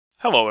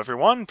Hello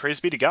everyone, praise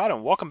be to God,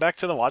 and welcome back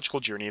to the logical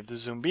journey of the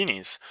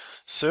Zoombinis.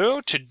 So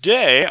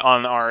today,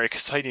 on our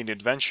exciting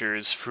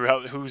adventures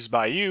throughout Who's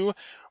Bayou,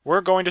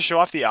 we're going to show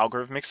off the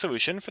algorithmic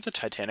solution for the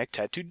Titanic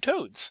tattooed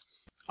toads,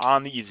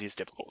 on the easiest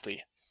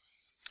difficulty.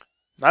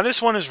 Now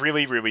this one is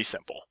really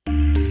simple.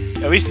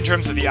 At least in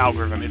terms of the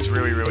algorithm, it's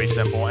really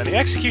simple, and the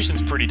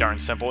execution's pretty darn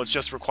simple, it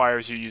just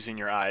requires you using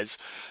your eyes.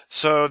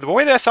 So the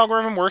way this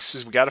algorithm works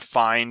is we gotta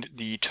find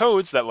the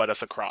toads that let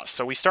us across.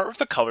 So we start with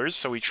the colors,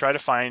 so we try to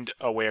find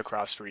a way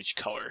across for each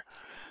color.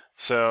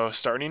 So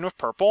starting with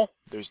purple,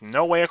 there's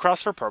no way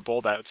across for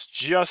purple, that's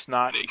just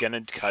not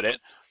gonna cut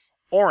it.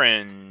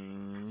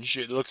 Orange,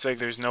 it looks like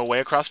there's no way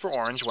across for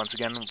orange, once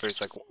again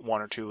there's like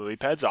one or two lily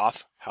pads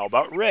off. How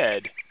about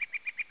red?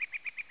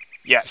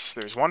 Yes,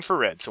 there's one for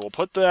red, so we'll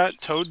put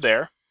that toad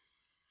there.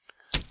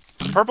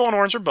 So purple and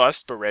orange are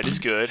bust, but red is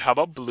good. How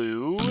about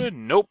blue?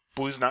 Nope,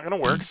 blue's not going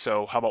to work,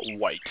 so how about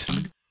white?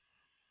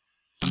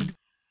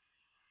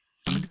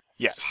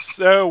 Yes,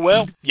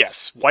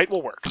 yes, white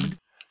will work.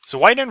 So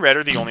white and red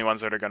are the only ones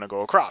that are going to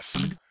go across.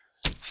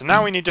 So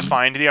now we need to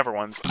find the other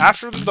ones.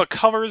 After the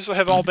colors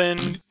have all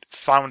been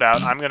found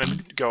out, I'm going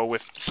to go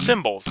with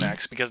symbols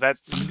next, because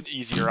that's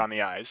easier on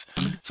the eyes.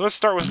 So let's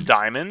start with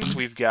diamonds.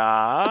 We've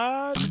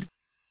got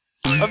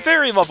a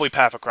very lovely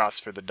path across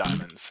for the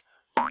diamonds.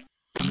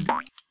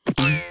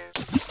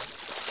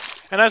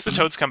 And as the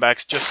toads come back,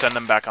 just send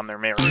them back on their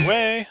merry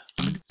way.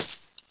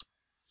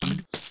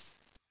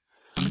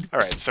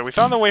 Alright, so we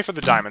found the way for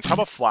the diamonds. How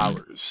about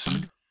flowers?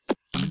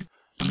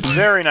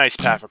 Very nice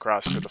path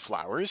across for the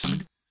flowers.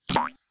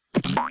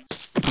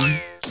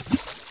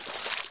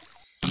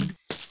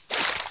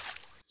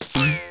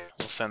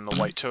 We'll send the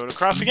white toad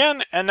across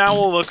again, and now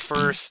we'll look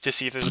first to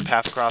see if there's a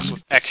path across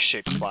with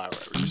X-shaped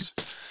flowers.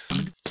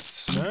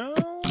 So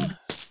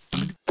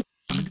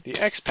the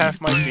X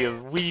path might be a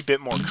wee bit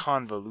more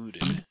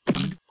convoluted.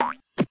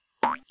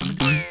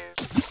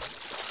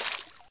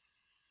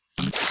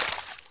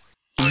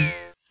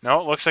 No,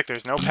 it looks like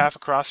there's no path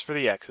across for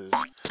the X's.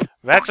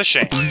 That's a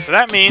shame. So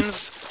that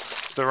means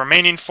the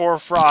remaining 4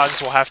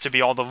 frogs will have to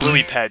be all the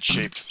lily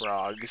pad-shaped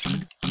frogs,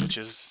 which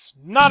is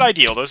not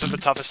ideal. Those are the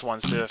toughest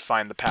ones to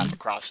find the path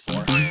across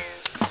for.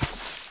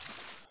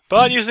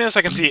 But using this,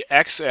 I can see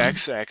X,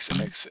 X, X,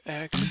 X,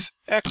 X,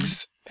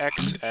 X,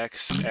 X,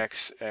 X,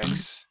 X,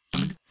 X,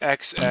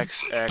 X,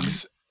 X,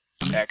 X,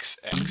 X,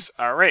 X.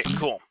 Alright,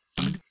 cool.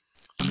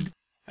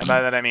 And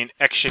by that I mean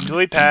X-shaped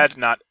lily pad,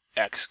 not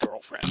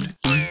ex-girlfriend.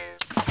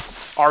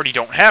 Artie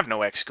don't have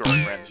no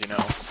ex-girlfriends, you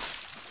know.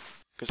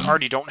 Because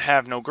Artie don't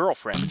have no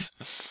girlfriends.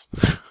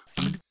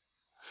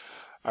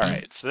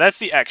 Alright, so that's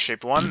the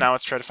X-shaped one. Now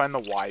let's try to find the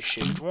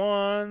Y-shaped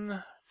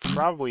one.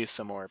 Probably a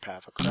similar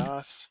path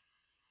across.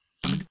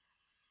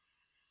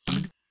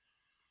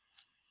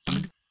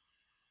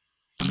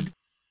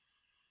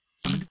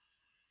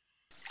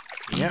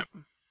 Yep.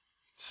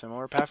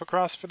 Similar path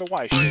across for the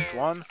Y-shaped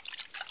one.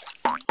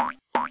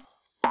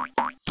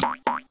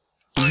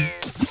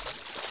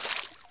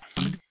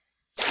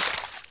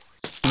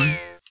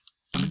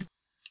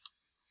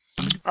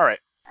 Alright.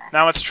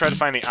 Now let's try to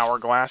find the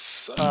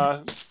hourglass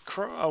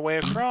way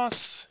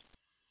across.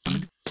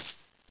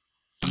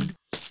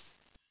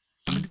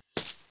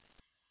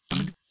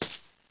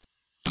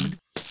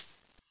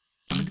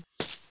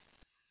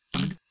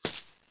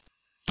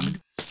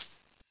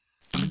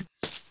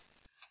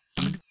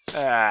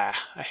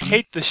 I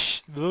hate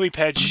the lily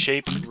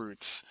pad-shaped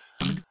roots.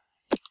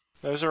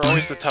 Those are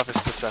always the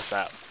toughest to suss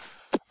out.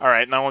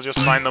 Alright, now we'll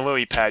just find the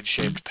lily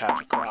pad-shaped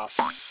path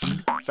across.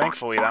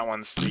 Thankfully, that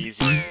one's the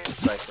easiest to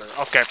decipher.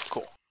 Okay,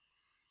 cool.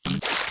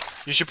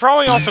 You should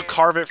probably also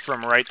carve it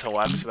from right to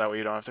left, so that way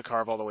you don't have to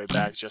carve all the way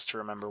back just to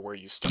remember where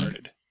you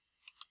started.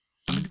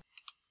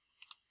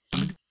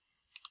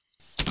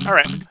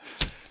 Alright.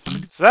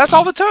 So that's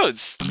all the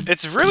toads.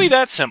 It's really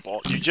that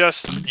simple. You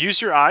just use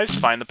your eyes,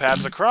 find the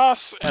paths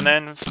across, and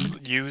then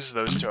use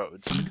those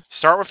toads.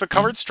 Start with the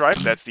colored stripe,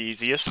 that's the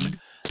easiest.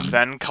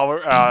 Then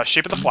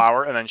shape of the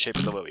flower, and then shape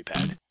of the lily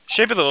pad.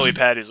 Shape of the lily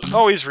pad is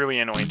always really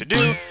annoying to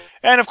do,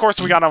 and of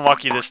course we got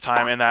unlucky this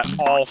time in that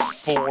all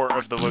 4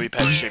 of the lily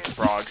pad-shaped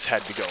frogs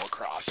had to go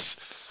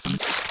across.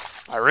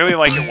 I really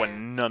like it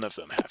when none of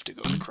them have to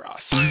go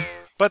across,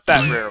 but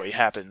that rarely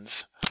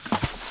happens.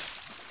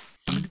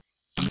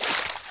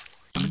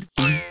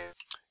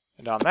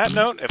 And on that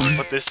note, if we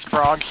put this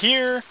frog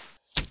here,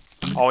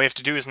 all we have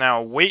to do is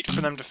now wait for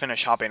them to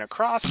finish hopping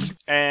across,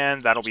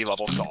 and that'll be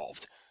level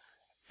solved.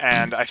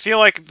 And I feel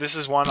like this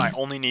is one I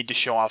only need to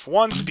show off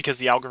once, because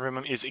the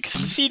algorithm is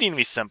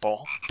exceedingly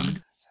simple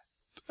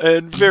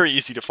and very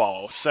easy to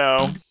follow.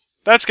 So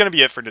that's going to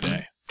be it for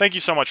today. Thank you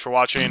so much for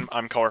watching.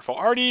 I'm Colorful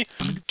Artie.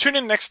 Tune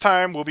in next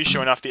time, we'll be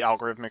showing off the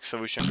algorithmic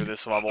solution for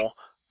this level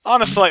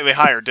on a slightly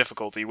higher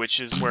difficulty, which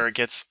is where it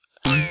gets,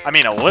 I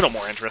mean, a little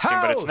more interesting,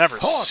 but it's never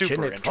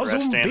super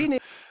interesting.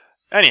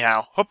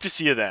 Anyhow, hope to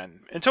see you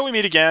then. Until we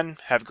meet again,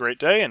 have a great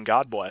day and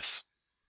God bless.